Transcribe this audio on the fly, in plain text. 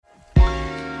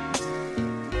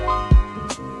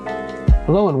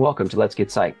Hello and welcome to Let's Get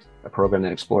Psyched, a program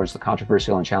that explores the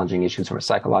controversial and challenging issues from a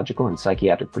psychological and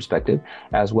psychiatric perspective,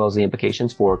 as well as the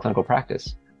implications for clinical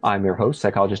practice. I'm your host,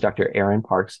 psychologist Dr. Eyrn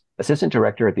Parks, Assistant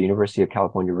Director at the University of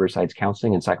California, Riverside's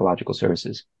Counseling and Psychological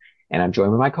Services. And I'm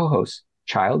joined by my co-host,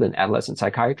 child and adolescent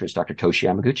psychiatrist Dr.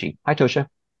 Toshia. Hi, Toshia.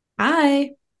 Hi.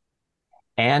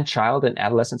 And child and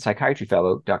adolescent psychiatry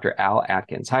fellow, Dr. Al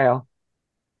Atkins. Hi, Al.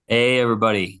 Hey,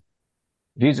 everybody.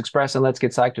 Views expressed on Let's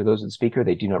Get Psyched are those of the speaker.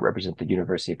 They do not represent the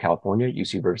University of California,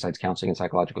 UC Riverside's Counseling and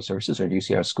Psychological Services, or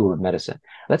UCR School of Medicine.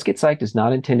 Let's Get Psyched is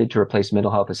not intended to replace mental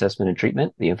health assessment and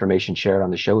treatment. The information shared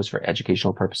on the show is for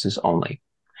educational purposes only.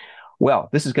 Well,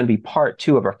 this is going to be part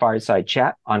 2 of our Fireside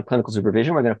chat on clinical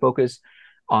supervision. We're going to focus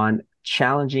on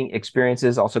challenging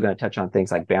experiences, also going to touch on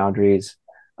things like boundaries,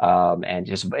 and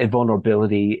just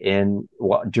vulnerability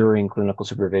during clinical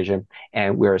supervision.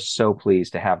 And we're so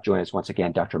pleased to have join us once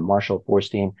again, Dr. Marshall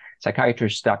Forstein.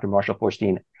 Psychiatrist Dr. Marshall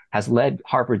Forstein has led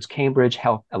Harvard's Cambridge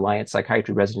Health Alliance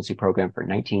Psychiatry Residency Program for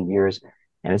 19 years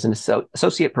and is an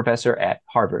associate professor at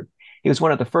Harvard. He was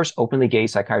one of the first openly gay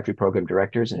psychiatry program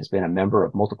directors and has been a member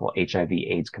of multiple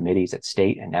HIV/AIDS committees at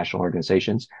state and national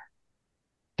organizations.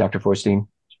 Dr. Forstein,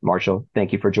 Marshall,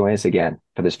 thank you for joining us again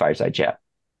for this Fireside chat.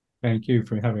 Thank you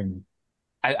for having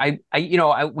me.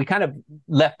 We kind of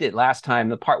left it last time,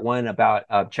 the part 1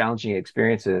 about challenging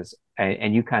experiences,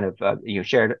 and you kind of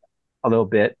shared a little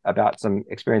bit about some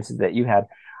experiences that you had.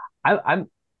 I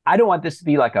don't want this to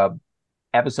be like a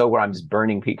episode where I'm just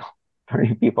burning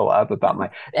people up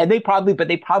about they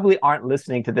probably aren't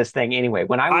listening to this thing anyway.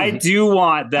 I do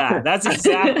want that. That's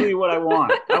exactly what I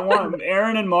want. I want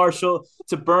Eyrn and Marshall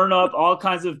to burn up all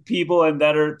kinds of people and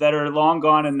that are long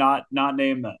gone and not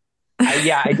name them.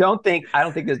 I don't think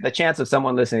there's the chance of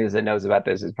someone listening that knows about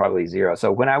this is probably zero.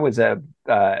 So when I was a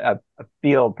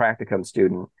field practicum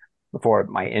student before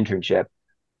my internship,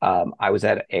 I was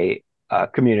at a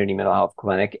community mental health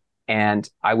clinic, and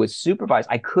I was supervised.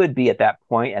 I could be at that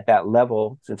point, at that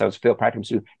level, since I was a field practicum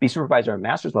student, be supervisor or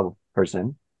master's level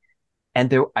person.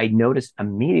 And I noticed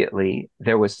immediately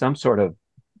there was some sort of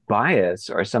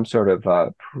bias or some sort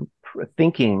of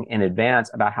thinking in advance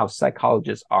about how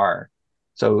psychologists are.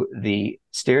 So the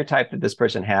stereotype that this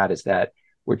person had is that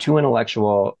we're too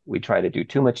intellectual. We try to do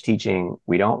too much teaching.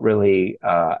 We don't really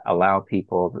allow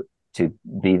people to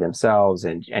be themselves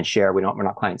and share. We're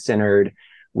not client-centered.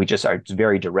 We just are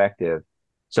very directive.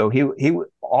 So he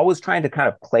always trying to kind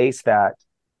of place that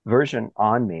version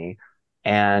on me,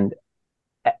 and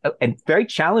very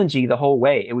challenging the whole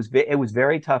way. It was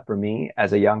very tough for me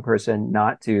as a young person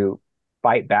not to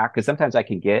fight back, because sometimes I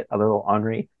can get a little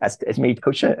ornery, as me,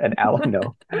 Toshia, and Alan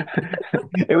know.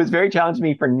 It was very challenging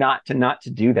me for not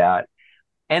to do that.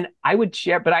 And I would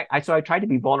share, but I tried to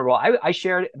be vulnerable. I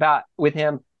shared with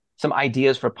him some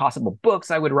ideas for possible books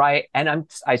I would write. And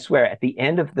I swear, at the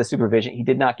end of the supervision, he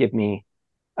did not give me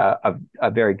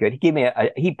a very good. He gave me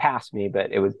he passed me,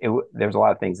 but there was a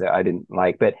lot of things that I didn't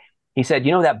like. But he said,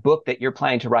 that book that you're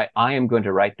planning to write, I am going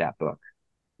to write that book.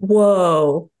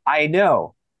 Whoa! I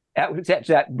know.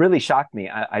 That really shocked me.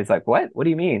 I was like, what? What do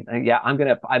you mean? Yeah,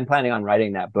 I'm planning on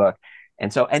writing that book.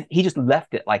 And he just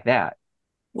left it like that.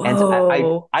 Whoa. And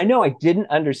so I know I didn't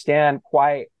understand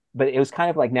quite, but it was kind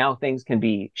of like, now things can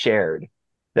be shared,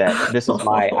 that this is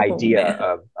my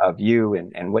idea of you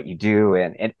and what you do.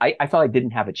 And I felt I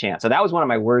didn't have a chance. So that was one of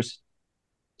my worst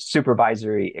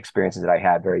supervisory experiences that I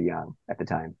had very young at the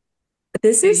time.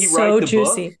 This is so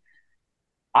juicy.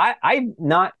 I've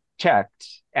not checked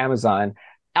Amazon.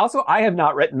 Also, I have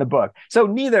not written the book, so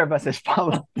neither of us has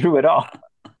followed through at all.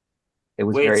 It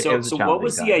was so what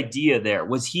was the idea there?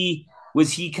 Was he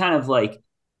kind of like,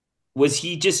 was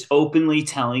he just openly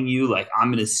telling you, like,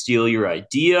 I'm going to steal your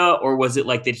idea? Or was it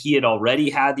like that he had already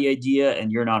had the idea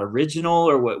and you're not original?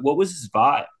 Or what was his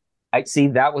vibe? I see.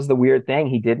 That was the weird thing.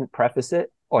 He didn't preface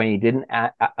it, or he didn't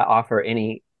offer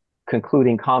any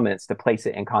concluding comments to place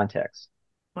it in context.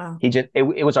 Wow.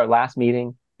 It was our last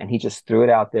meeting, and he just threw it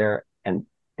out there, and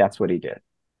that's what he did.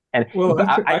 And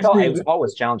I felt it was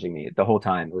always challenging me the whole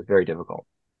time. It was very difficult.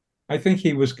 I think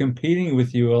he was competing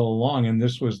with you all along, and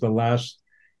this was the last,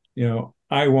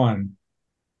 I won.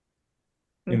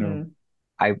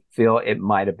 I feel it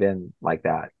might have been like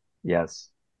that. Yes.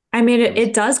 I mean,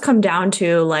 it does come down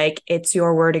to, like, it's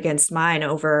your word against mine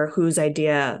over whose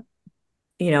idea,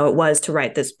 it was to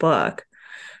write this book.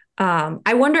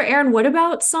 I wonder, Eyrn, what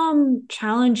about some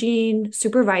challenging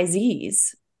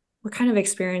supervisees? What kind of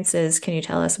experiences can you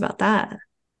tell us about that?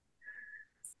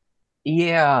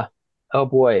 Yeah. Oh,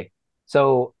 boy.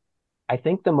 So I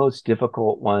think the most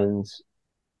difficult ones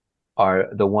are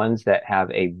the ones that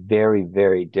have a very,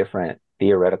 very different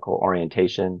theoretical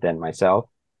orientation than myself.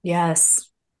 Yes.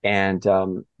 and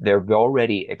they're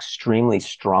already extremely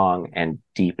strong and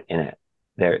deep in it.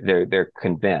 They're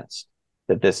convinced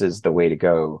that this is the way to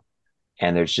go,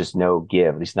 and there's just no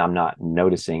give. At least I'm not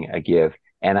noticing a give.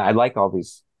 And I like all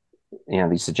these,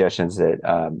 these suggestions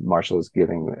that Marshall is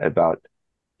giving about,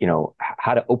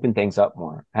 how to open things up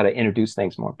more, how to introduce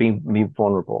things more, be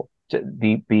vulnerable, to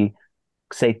be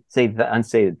say the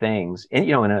unsaid things, and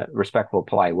in a respectful,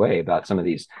 polite way about some of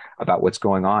these, about what's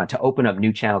going on, to open up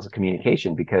new channels of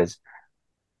communication. Because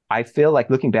I feel like,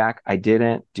 looking back, I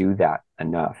didn't do that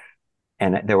enough,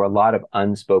 and there were a lot of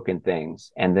unspoken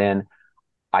things. And then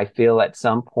I feel at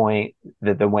some point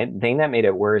that the thing that made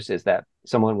it worse is that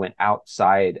someone went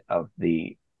outside of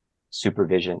the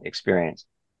supervision experience,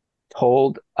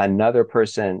 told another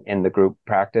person in the group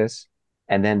practice,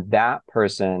 and then that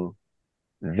person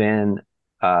then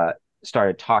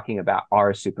started talking about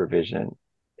our supervision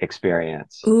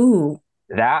experience. Ooh.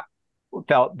 That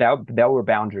were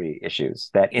boundary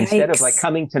issues, that instead of like Yikes.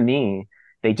 coming to me,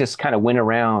 they just kind of went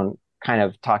around kind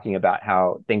of talking about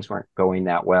how things weren't going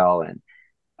that well. And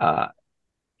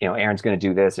Eyrn's going to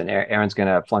do this, and Eyrn's going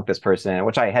to flunk this person,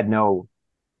 which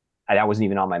that wasn't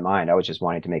even on my mind. I was just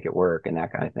wanting to make it work and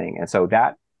that kind of thing. And so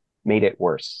that made it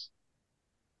worse,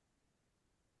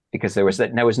 because there was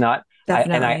not,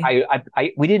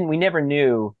 Definitely. we never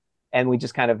knew. And we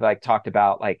just kind of like talked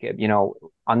about, like,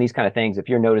 on these kind of things, if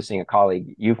you're noticing a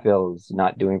colleague you feel is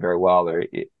not doing very well, or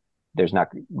there's not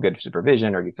good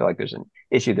supervision, or you feel like there's an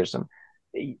issue, there's some,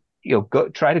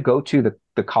 try to go to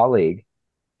the colleague,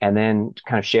 and then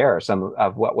kind of share some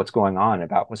of what's going on,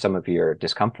 about some of your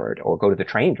discomfort, or go to the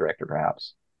training director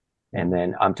perhaps, and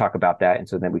then talk about that. And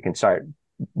so then we can start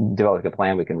developing a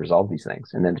plan. We can resolve these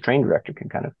things, and then the training director can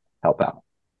kind of help out.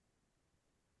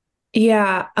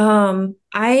 Yeah.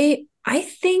 I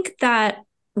think that,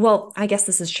 well, I guess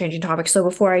this is changing topics. So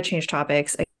before I change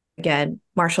topics again,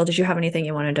 Marshall, did you have anything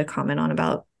you wanted to comment on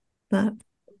about that?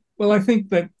 Well, I think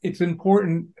that it's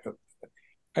important.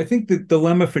 I think the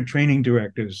dilemma for training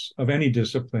directors of any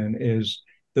discipline is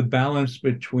the balance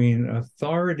between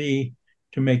authority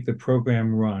to make the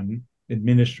program run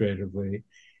administratively,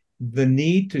 the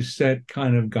need to set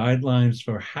kind of guidelines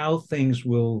for how things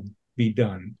will be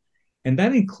done. And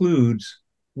that includes,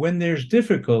 when there's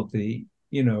difficulty,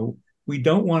 we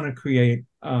don't want to create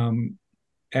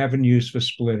avenues for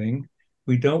splitting.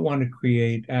 We don't want to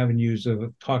create avenues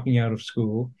of talking out of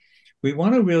school. We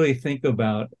want to really think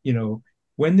about,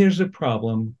 when there's a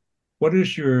problem, what's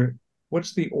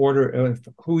the order of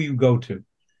who you go to?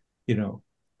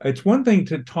 It's one thing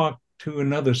to talk to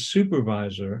another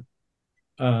supervisor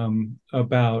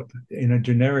about, in a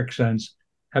generic sense,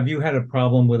 have you had a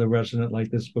problem with a resident like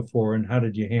this before, and how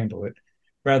did you handle it?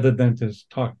 Rather than to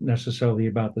talk necessarily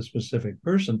about the specific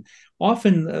person.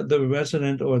 Often the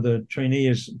resident or the trainee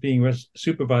is being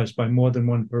supervised by more than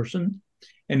one person,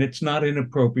 and it's not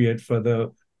inappropriate for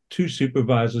the two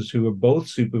supervisors who are both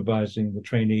supervising the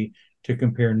trainee to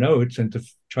compare notes and to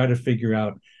try to figure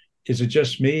out, is it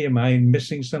just me? Am I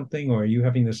missing something? Or are you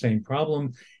having the same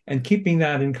problem? And keeping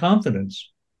that in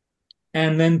confidence.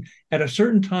 And then at a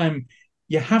certain time,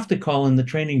 you have to call in the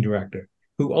training director,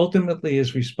 who ultimately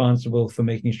is responsible for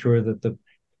making sure that the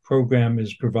program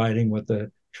is providing what the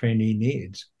trainee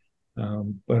needs.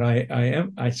 But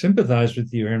I sympathize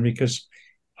with you, Eyrn, because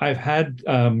I've had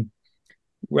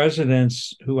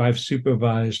residents who I've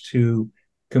supervised who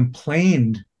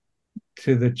complained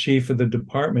to the chief of the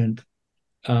department,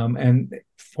 and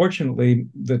fortunately,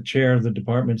 the chair of the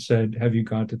department said, "Have you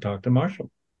gone to talk to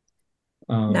Marshall?"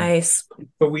 Nice.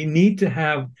 But we need to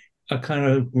have a kind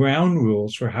of ground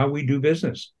rules for how we do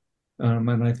business.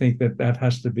 And I think that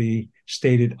has to be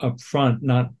stated up front,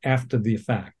 not after the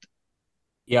fact.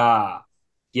 Yeah.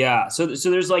 Yeah. So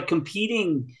there's like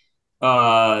competing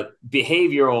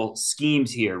behavioral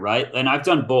schemes here, right? And I've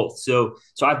done both. So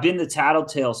I've been the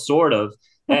tattletale sort of.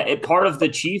 Part of the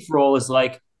chief role is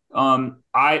like, I'm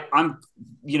I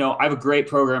have a great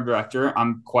program director.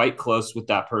 I'm quite close with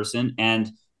that person,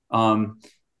 and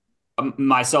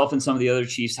myself and some of the other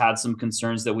chiefs had some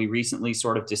concerns that we recently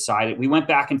sort of decided. We went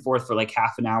back and forth for like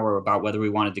half an hour about whether we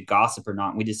wanted to gossip or not.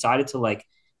 And we decided to like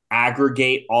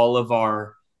aggregate all of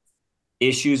our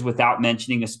issues without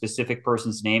mentioning a specific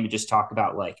person's name, and just talk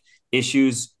about like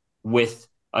issues with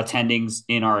attendings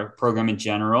in our program in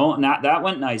general. And that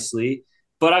went nicely.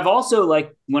 But I've also,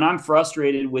 like, when I'm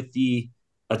frustrated with the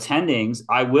attendings,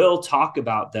 I will talk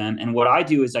about them. And what I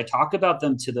do is I talk about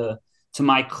them to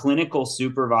my clinical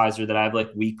supervisor that I have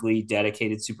like weekly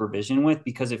dedicated supervision with,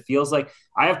 because it feels like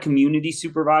I have community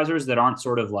supervisors that aren't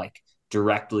sort of like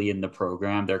directly in the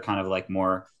program. They're kind of like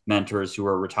more mentors who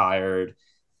are retired,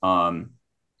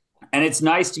 And it's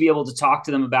nice to be able to talk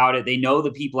to them about it. They know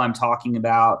the people I'm talking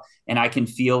about, and I can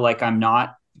feel like I'm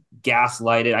not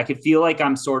gaslighted. I could feel like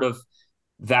I'm sort of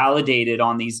validated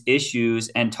on these issues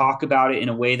and talk about it in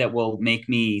a way that will make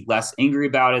me less angry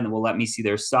about it and will let me see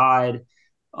their side.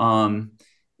 Um,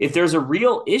 if there's a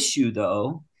real issue,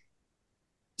 though,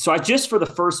 so I just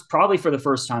probably for the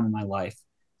first time in my life,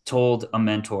 told a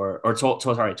mentor or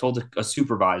told a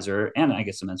supervisor and I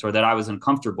guess a mentor that I was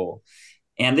uncomfortable.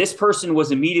 And this person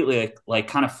was immediately like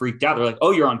kind of freaked out. They're like,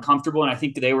 "Oh, you're uncomfortable." And I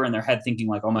think they were in their head thinking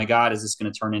like, "Oh my God, is this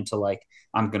going to turn into like,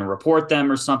 I'm going to report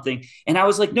them or something?" And I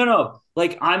was like, no,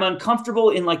 like I'm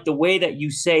uncomfortable in like the way that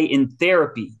you say in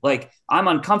therapy. Like I'm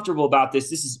uncomfortable about this.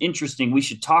 This is interesting. We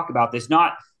should talk about this.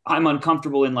 Not I'm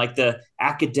uncomfortable in like the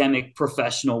academic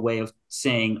professional way of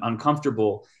saying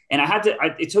uncomfortable. And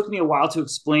it took me a while to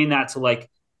explain that to like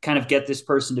kind of get this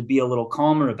person to be a little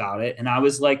calmer about it. And I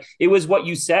was like, it was what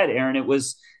you said, Eyrn. It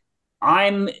was,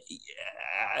 I'm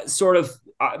sort of,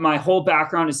 my whole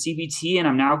background is CBT, and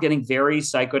I'm now getting very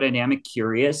psychodynamic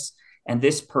curious. And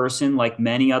this person, like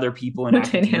many other people in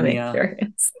academia,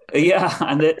 yeah,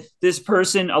 and this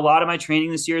person, a lot of my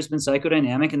training this year has been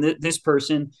psychodynamic, and this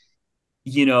person,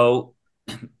 you know,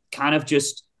 kind of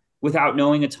just without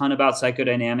knowing a ton about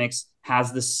psychodynamics,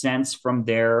 has the sense from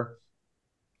their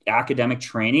academic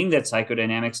training that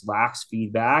psychodynamics lacks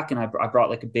feedback. And I brought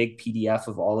like a big PDF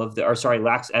of all of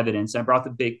lacks evidence. And I brought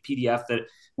the big PDF that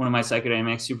one of my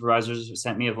psychodynamic supervisors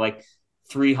sent me of like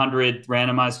 300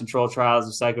 randomized controlled trials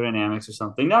of psychodynamics or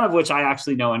something, none of which I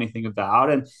actually know anything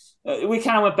about. And we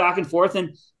kind of went back and forth,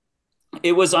 and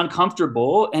it was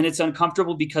uncomfortable. And it's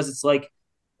uncomfortable because it's like,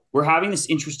 we're having this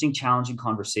interesting, challenging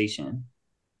conversation,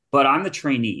 but I'm the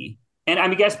trainee. And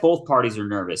I guess both parties are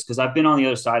nervous because I've been on the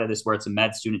other side of this where it's a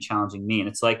med student challenging me. And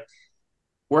it's like,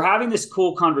 we're having this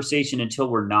cool conversation until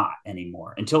we're not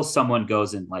anymore, until someone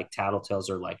goes and like tattletales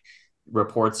or like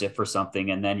reports it for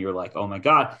something. And then you're like, oh my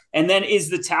God. And then is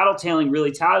the tattletaling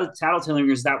really tattletaling,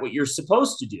 or is that what you're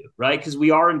supposed to do? Right. Because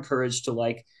we are encouraged to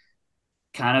like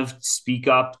kind of speak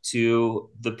up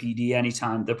to the PD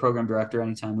anytime, the program director,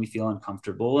 anytime we feel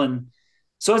uncomfortable. And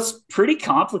so it's pretty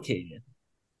complicated.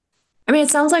 I mean,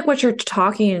 it sounds like what you're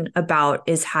talking about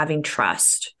is having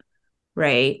trust,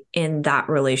 right, in that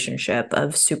relationship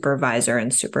of supervisor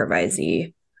and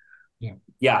supervisee. Yeah.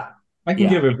 Yeah. I can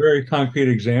give a very concrete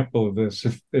example of this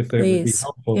if that would be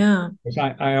helpful. Yeah.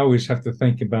 Because I always have to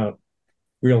think about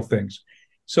real things.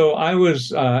 So I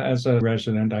was, as a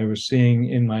resident, I was seeing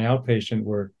in my outpatient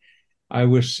work, I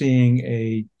was seeing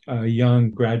a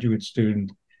young graduate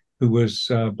student who was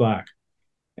Black.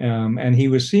 And he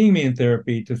was seeing me in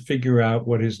therapy to figure out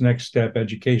what his next step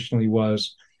educationally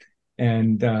was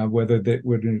and whether that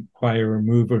would require a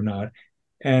move or not.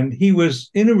 And he was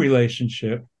in a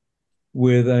relationship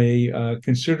with a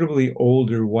considerably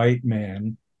older white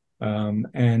man.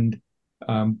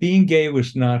 Being gay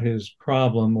was not his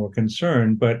problem or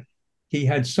concern, but he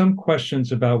had some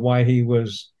questions about why he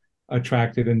was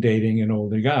attracted and dating an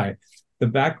older guy. The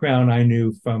background I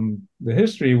knew from the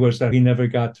history was that he never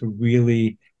got to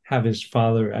really have his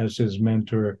father as his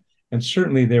mentor. And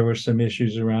certainly there were some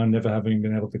issues around never having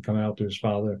been able to come out to his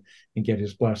father and get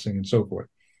his blessing and so forth.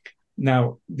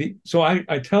 Now, so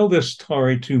I tell this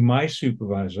story to my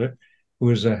supervisor,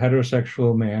 who is a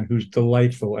heterosexual man who's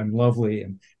delightful and lovely,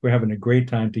 and we're having a great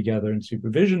time together in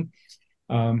supervision.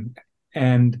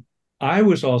 And I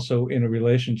was also in a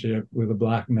relationship with a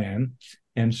Black man.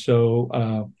 And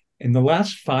so in the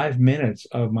last 5 minutes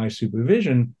of my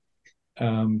supervision,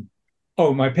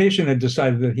 my patient had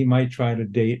decided that he might try to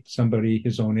date somebody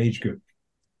his own age group,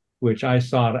 which I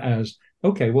saw as,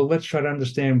 okay, well, let's try to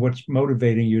understand what's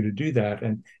motivating you to do that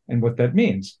and what that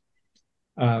means.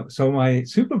 So my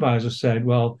supervisor said,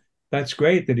 well, that's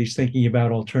great that he's thinking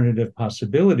about alternative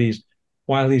possibilities.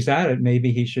 While he's at it,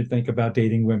 maybe he should think about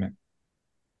dating women.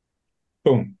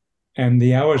 Boom. And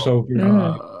the hour's over.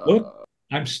 Look,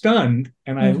 I'm stunned,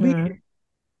 and I leave.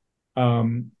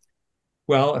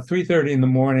 Well, at 3:30 in the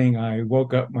morning, I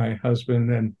woke up my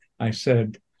husband and I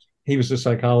said, he was a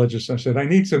psychologist. I said, I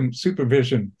need some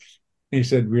supervision. And he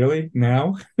said, really?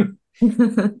 Now?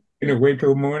 Wait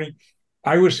till the morning?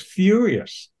 I was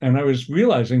furious, and I was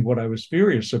realizing what I was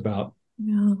furious about.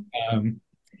 Yeah.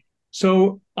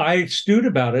 So I stewed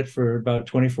about it for about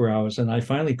 24 hours, and I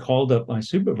finally called up my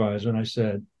supervisor and I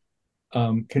said,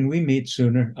 can we meet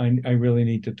sooner? I really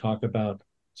need to talk about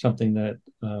something that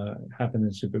happened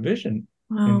in supervision.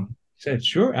 Wow. And he said,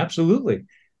 sure, absolutely.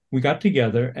 We got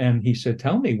together and he said,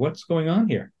 tell me what's going on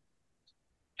here.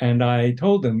 And I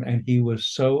told him, and he was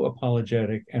so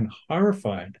apologetic and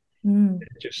horrified.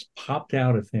 It just popped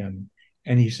out of him.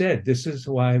 And he said, this is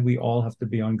why we all have to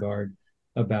be on guard.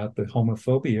 about the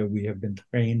homophobia we have been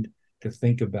trained to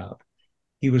think about.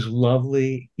 He was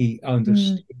lovely. He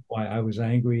understood why I was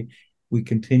angry. We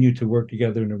continued to work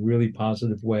together in a really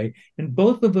positive way, and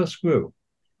both of us grew.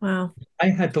 Wow. I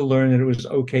had to learn that it was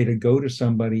okay to go to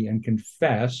somebody and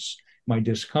confess my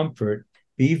discomfort,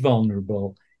 be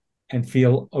vulnerable, and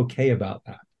feel okay about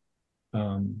that.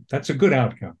 That's a good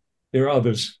outcome. There are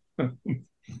others.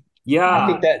 Yeah, I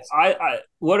think that's. I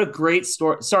what a great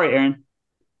story. Sorry, Eyrn.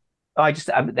 I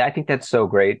think that's so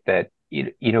great that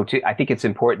I think it's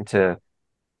important to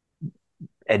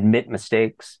admit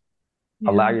mistakes,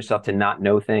 allow Yeah, yourself to not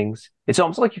know things. It's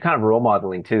almost like you're kind of role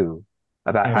modeling too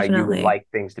about how you would definitely. like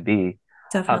things to be.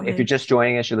 If you're Definitely. just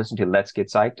joining us, you listen to Let's Get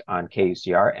Psyched on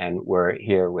KUCR, and we're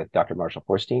here with Dr. Marshall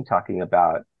Forstein talking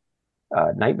about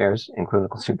nightmares in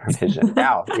clinical supervision.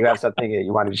 Al, you have something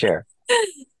you wanted to share?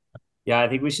 Yeah, I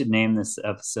think we should name this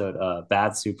episode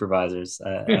 "Bad Supervisors."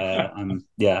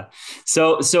 Yeah.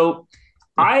 So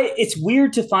it's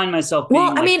weird to find myself Well,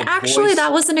 being I like mean, the actually, voice.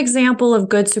 that was an example of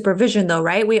good supervision, though,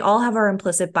 right? We all have our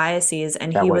implicit biases,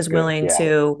 and That he was was good. willing Yeah,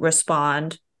 to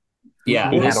respond.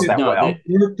 Yeah, he handled that We well.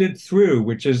 worked it through,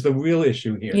 which is the real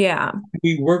issue here. Yeah.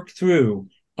 We worked through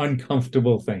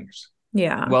uncomfortable things.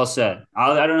 Yeah. well said.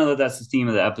 I don't know that that's the theme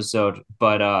of the episode,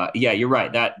 but yeah, you're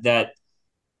right.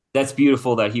 That's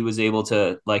beautiful that he was able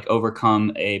to like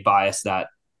overcome a bias that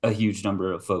a huge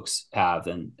number of folks have,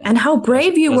 And how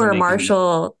brave you doesn't were, make them easy.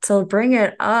 To bring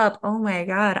it up. Oh my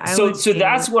God. I So would so be.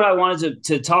 that's what I wanted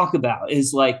to talk about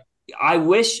is like I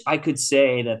wish I could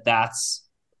say that that's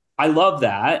I love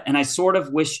that and I sort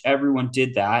of wish everyone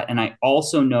did that, and I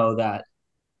also know that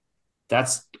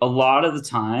that's a lot of the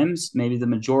times, maybe the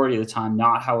majority of the time,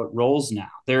 not how it rolls now.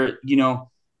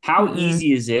 How Mm-mm.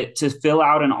 easy is it to fill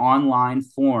out an online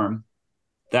form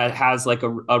that has like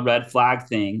a red flag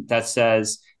thing that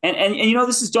says, and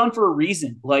this is done for a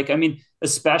reason. Like, I mean,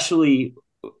 especially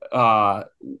uh,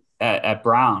 at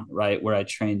Brown, right, where I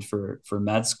trained for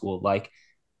med school, like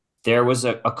there was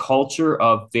a culture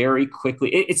of very quickly,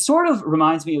 it sort of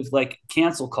reminds me of like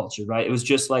cancel culture, right? It was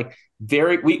just like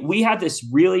we had this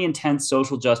really intense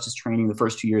social justice training the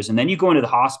first 2 years, and then you go into the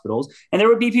hospitals and there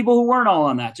would be people who weren't all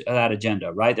on that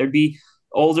agenda, right? There'd be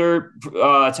older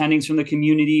attendings from the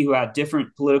community who had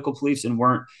different political beliefs and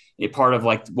weren't a part of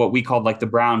like what we called like the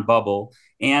Brown bubble.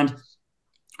 And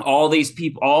all these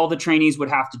people, all the trainees would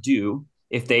have to do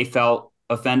if they felt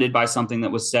offended by something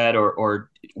that was said or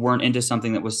weren't into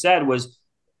something that was said was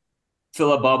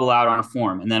fill a bubble out on a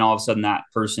form, and then all of a sudden that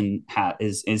person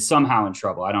is somehow in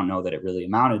trouble. I don't know that it really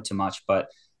amounted to much, but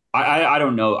I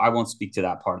don't know. I won't speak to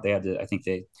that part. They had to. I think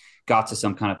they got to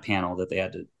some kind of panel that they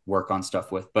had to work on stuff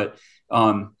with. But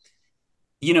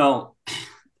you know,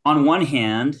 on one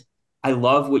hand, I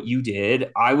love what you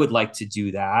did. I would like to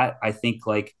do that. I think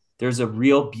like there's a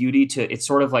real beauty to it's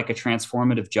sort of like a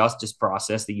transformative justice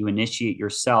process that you initiate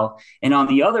yourself. And on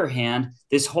the other hand,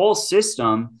 this whole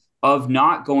system of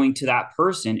not going to that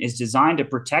person is designed to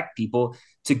protect people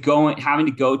to go having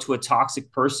to go to a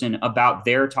toxic person about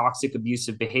their toxic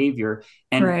abusive behavior.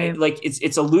 And Right. like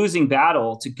it's a losing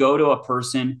battle to go to a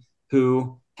person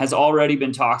who has already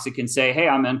been toxic and say, hey,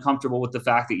 I'm uncomfortable with the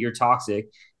fact that you're toxic.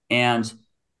 And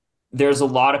there's a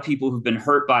lot of people who've been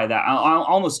hurt by that.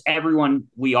 Almost everyone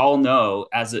we all know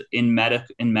in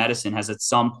medicine has at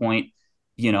some point,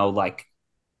 like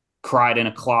cried in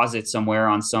a closet somewhere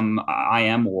on some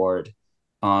IM ward,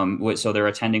 so their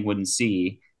attending wouldn't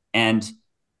see. And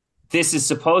this is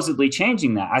supposedly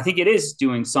changing that. I think it is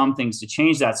doing some things to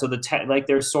change that. So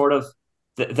there's sort of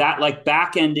that like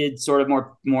back-ended sort of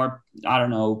more I don't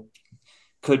know,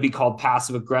 could be called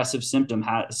passive aggressive system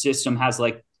has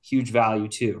like huge value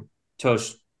too.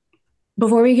 Tosh.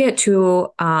 Before we get to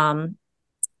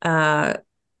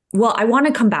well, I want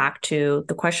to come back to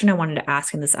the question I wanted to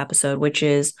ask in this episode, which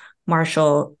is,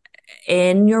 Marshall,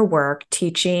 in your work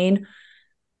teaching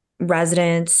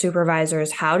residents,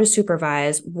 supervisors, how to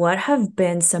supervise, what have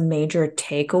been some major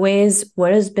takeaways?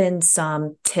 What has been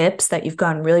some tips that you've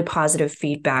gotten really positive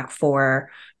feedback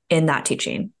for in that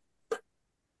teaching?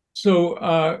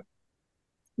 So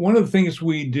one of the things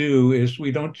we do is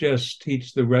we don't just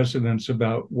teach the residents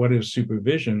about what is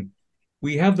supervision.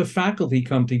 We have the faculty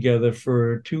come together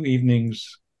for 2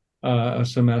 evenings a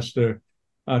semester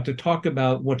to talk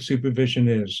about what supervision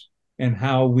is and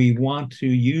how we want to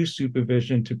use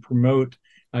supervision to promote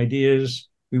ideas.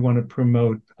 We want to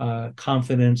promote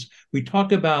confidence. We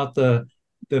talk about the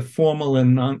formal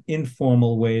and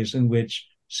informal ways in which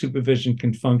supervision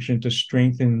can function to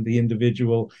strengthen the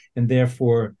individual and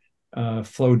therefore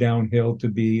flow downhill to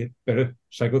be better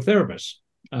psychotherapists.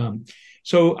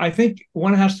 So I think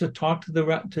one has to talk to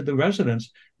the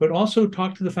residents, but also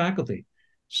talk to the faculty.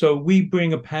 So we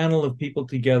bring a panel of people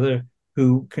together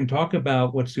who can talk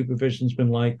about what supervision's been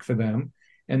like for them.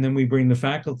 And then we bring the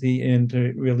faculty in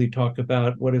to really talk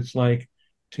about what it's like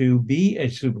to be a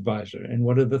supervisor and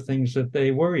what are the things that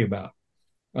they worry about.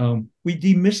 We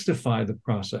demystify the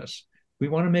process. We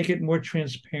want to make it more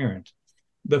transparent.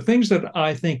 The things that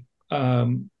I think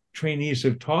trainees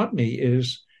have taught me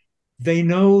is they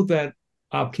know that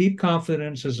I'll keep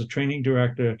confidence as a training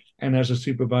director and as a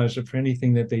supervisor for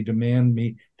anything that they demand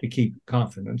me to keep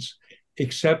confidence,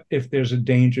 except if there's a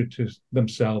danger to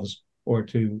themselves or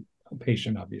to a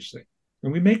patient, obviously.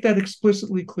 And we make that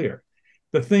explicitly clear.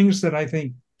 The things that I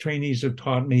think trainees have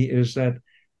taught me is that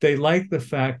they like the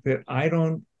fact that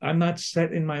I'm not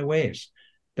set in my ways,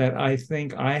 that I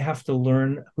think I have to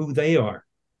learn who they are.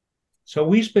 So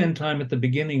we spend time at the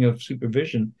beginning of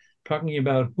supervision talking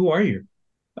about who are you?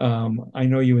 I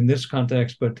know you in this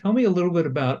context, but tell me a little bit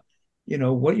about,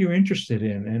 what you're interested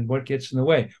in and what gets in the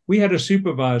way. We had a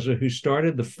supervisor who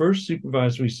started the first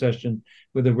supervisory session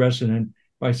with a resident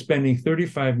by spending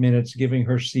 35 minutes giving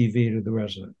her CV to the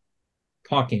resident,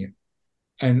 talking it.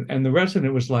 And the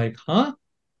resident was like, huh?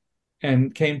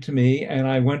 And came to me, and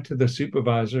I went to the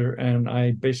supervisor and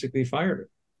I basically fired her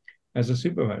as a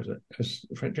supervisor, as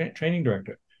training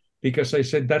director, because I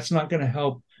said, that's not going to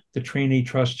help the trainee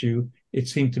trust you. It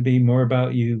seemed to be more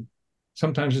about you.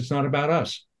 Sometimes it's not about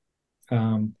us.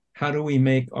 How do we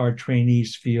make our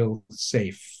trainees feel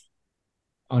safe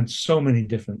on so many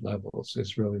different levels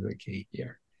is really the key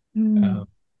here.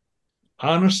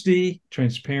 Honesty,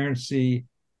 transparency,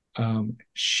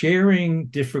 sharing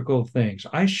difficult things.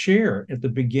 I share at the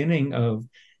beginning of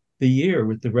the year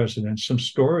with the residents some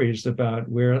stories about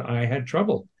where I had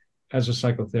trouble as a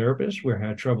psychotherapist, where I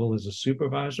had trouble as a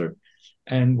supervisor,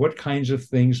 and what kinds of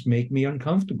things make me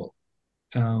uncomfortable.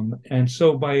 And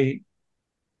so by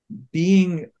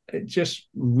being just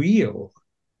real,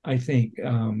 I think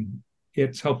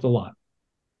it's helped a lot.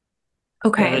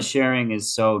 Okay. Yeah, the sharing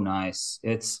is so nice.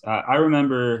 I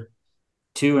remember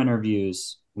 2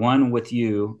 interviews, one with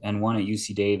you and one at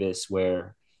UC Davis,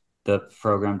 where the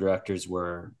program directors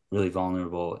were really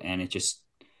vulnerable, and it just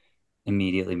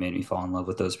immediately made me fall in love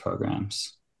with those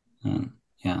programs.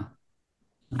 Yeah.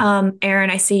 Eyrn,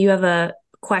 I see you have a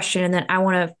question, and then I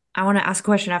want to ask a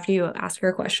question after you ask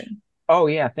your question. Oh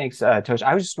yeah, thanks, Tosh.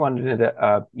 I was just wondering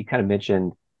that you kind of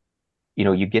mentioned,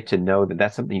 you get to know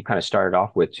that's something you kind of started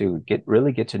off with too.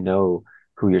 Really get to know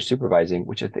who you're supervising,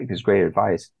 which I think is great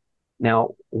advice.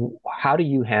 Now, how do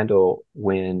you handle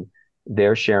when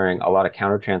they're sharing a lot of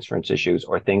countertransference issues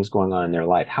or things going on in their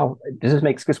life? How does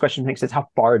this question make sense? How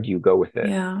far do you go with it?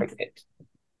 Yeah.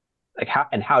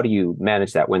 How do you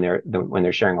manage that when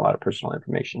they're sharing a lot of personal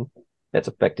information that's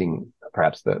affecting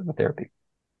perhaps the therapy?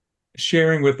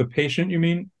 Sharing with the patient, you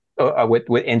mean? With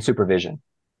in supervision.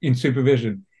 In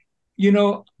supervision.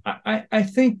 I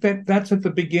think that's at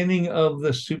the beginning of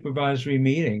the supervisory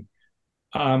meeting.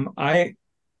 I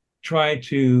try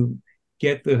to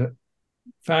get the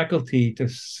faculty to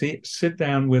sit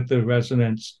down with the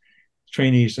residents,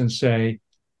 trainees, and say,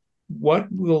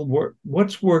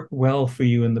 what's worked well for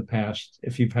you in the past,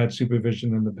 if you've had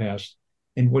supervision in the past,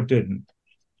 and what didn't.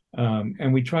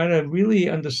 And we try to really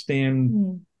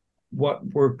understand what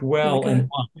worked well and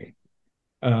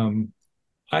why.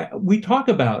 We talk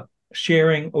about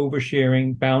sharing,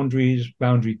 oversharing, boundaries,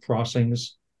 boundary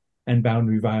crossings, and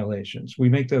boundary violations. We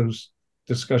make those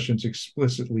discussions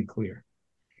explicitly clear.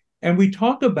 And we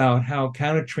talk about how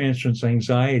countertransference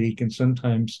anxiety can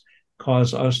sometimes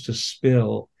cause us to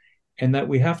spill, and that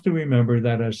we have to remember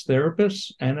that as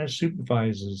therapists and as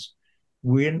supervisors,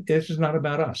 this is not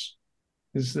about us.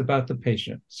 This is about the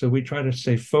patient. So we try to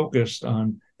stay focused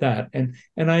on that. And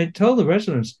I tell the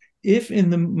residents, if in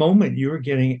the moment you're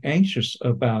getting anxious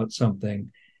about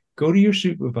something, go to your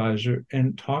supervisor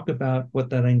and talk about what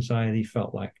that anxiety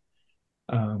felt like.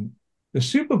 The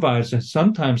supervisor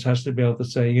sometimes has to be able to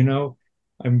say,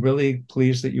 I'm really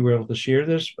pleased that you were able to share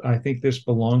this. I think this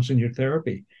belongs in your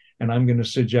therapy, and I'm going to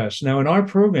suggest. Now, in our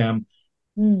program,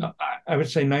 I would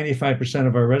say 95%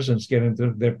 of our residents get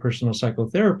into their personal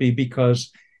psychotherapy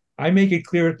because I make it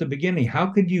clear at the beginning. How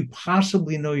could you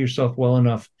possibly know yourself well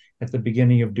enough at the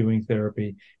beginning of doing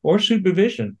therapy or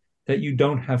supervision that you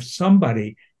don't have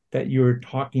somebody that you're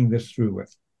talking this through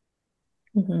with?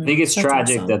 I think it's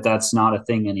tragic awesome. that that's not a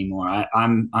thing anymore.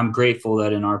 I'm grateful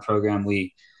that in our program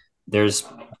there's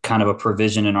kind of a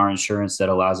provision in our insurance that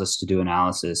allows us to do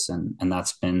analysis, and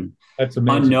that's amazing.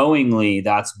 Unknowingly,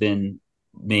 that's been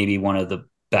maybe one of the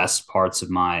best parts of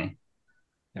my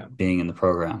being in the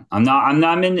program.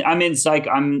 I'm in psych.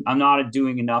 I'm not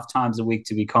doing enough times a week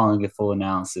to be calling it full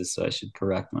analysis, so I should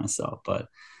correct myself, but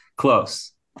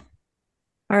close.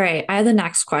 All right, I have the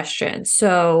next question.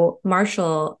 So,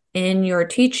 Marshall, in your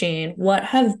teaching, what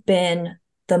have been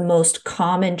the most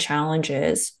common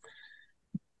challenges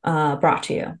brought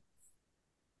to you?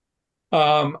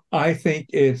 I think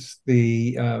it's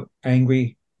the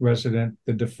angry resident,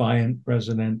 the defiant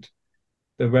resident,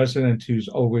 the resident who's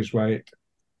always right,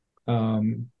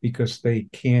 because they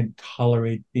can't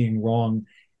tolerate being wrong.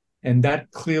 And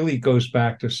that clearly goes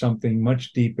back to something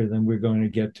much deeper than we're going to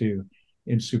get to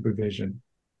in supervision.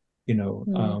 You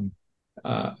know,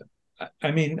 uh,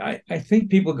 I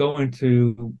think people go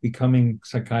into becoming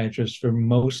psychiatrists for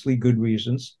mostly good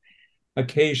reasons.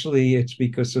 Occasionally, it's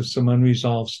because of some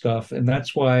unresolved stuff. And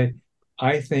that's why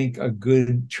I think a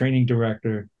good training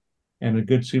director and a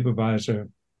good supervisor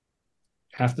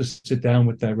have to sit down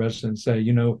with that resident and say,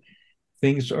 you know,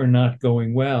 things are not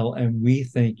going well, and we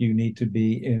think you need to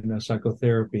be in a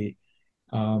psychotherapy.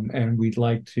 And we'd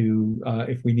like to,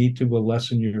 if we need to, we'll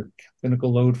lessen your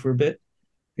clinical load for a bit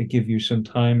to give you some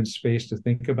time and space to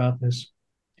think about this.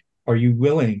 Are you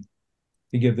willing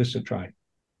to give this a try?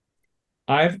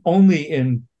 I've only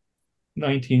in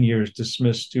 19 years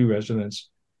dismissed 2 residents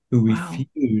who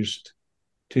refused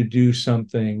to do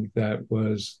something that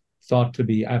was thought to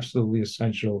be absolutely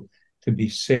essential to be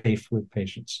safe with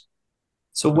patients.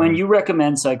 So when you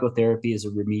recommend psychotherapy as a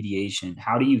remediation,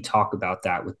 how do you talk about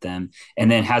that with them? And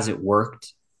then has it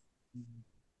worked?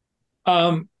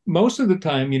 Most of the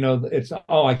time, you know, it's,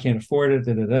 oh, I can't afford it.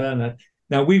 Da, da, da, da.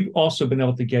 Now, we've also been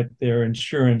able to get their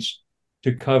insurance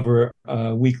to cover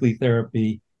weekly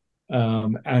therapy.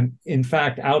 And in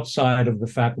fact, outside of the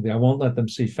faculty, I won't let them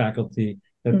see faculty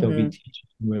that they'll be teaching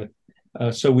with.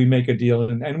 So we make a deal.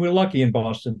 And we're lucky in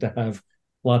Boston to have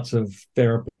lots of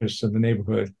therapists in the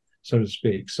neighborhood, so to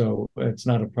speak. So it's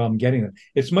not a problem getting them.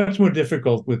 It's much more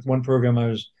difficult with one program. I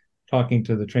was talking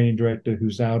to the training director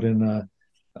who's out in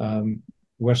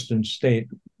Western state.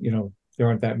 You know, there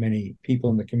aren't that many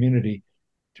people in the community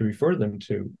to refer them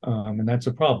to. And that's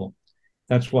a problem.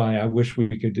 That's why I wish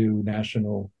we could do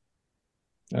national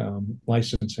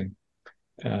licensing.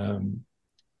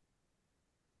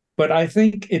 But I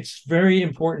think it's very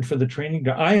important for the training.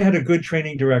 I had a good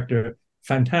training director,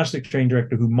 fantastic training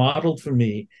director, who modeled for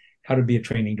me how to be a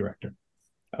training director.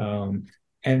 And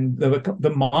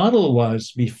the model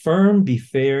was be firm, be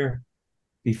fair,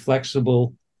 be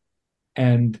flexible,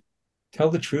 and tell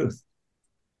the truth.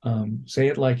 Say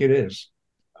it like it is.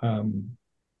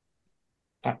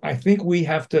 I think we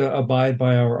have to abide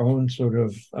by our own sort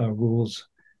of rules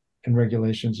and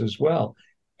regulations as well.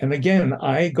 And again,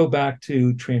 I go back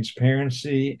to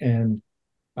transparency and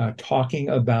talking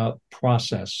about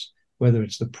process, whether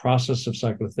it's the process of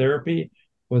psychotherapy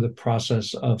or the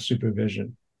process of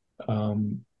supervision.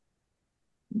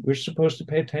 We're supposed to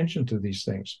pay attention to these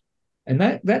things. And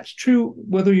that's true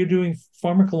whether you're doing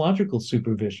pharmacological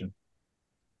supervision.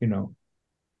 You know,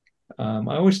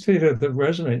 I always say to the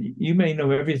resident, you may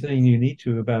know everything you need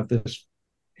to about this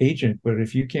agent, but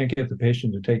if you can't get the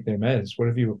patient to take their meds, what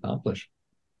have you accomplished?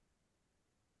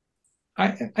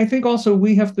 I think also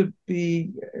we have to be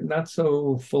not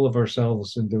so full of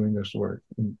ourselves in doing this work.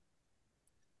 And,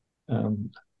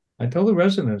 I tell the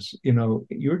residents, you know,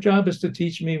 your job is to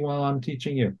teach me while I'm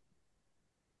teaching you.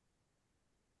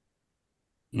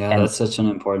 Yeah, that's such an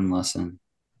important lesson.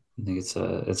 I think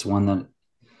it's one that, at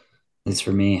least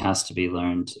for me, has to be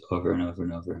learned over and over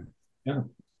and over. Yeah.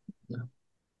 And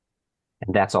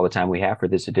that's all the time we have for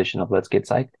this edition of Let's Get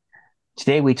Psyched.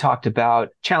 Today, we talked about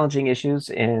challenging issues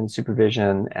in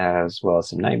supervision, as well as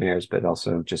some nightmares, but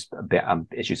also just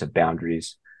issues of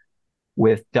boundaries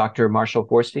with Dr. Marshall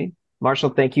Forstein.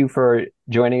 Marshall, thank you for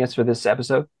joining us for this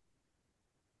episode.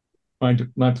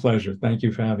 My pleasure. Thank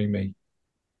you for having me.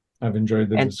 I've enjoyed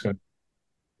the discussion.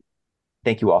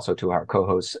 Thank you also to our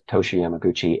co-hosts, Toshia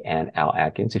Yamaguchi and Al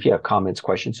Atkins. If you have comments,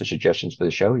 questions, or suggestions for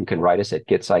the show, you can write us at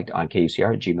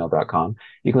getpsyched@gmail.com.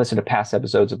 You can listen to past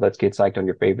episodes of Let's Get Psyched on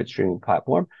your favorite streaming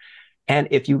platform. And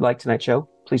if you like tonight's show,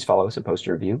 please follow us and post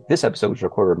a review. This episode was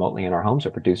recorded remotely in our homes.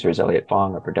 Our producer is Elliot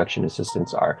Fong. Our production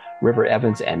assistants are River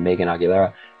Evans and Megan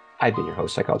Aguilera. I've been your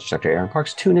host, psychologist Dr. Eyrn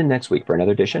Parks. Tune in next week for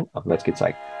another edition of Let's Get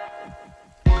Psyched.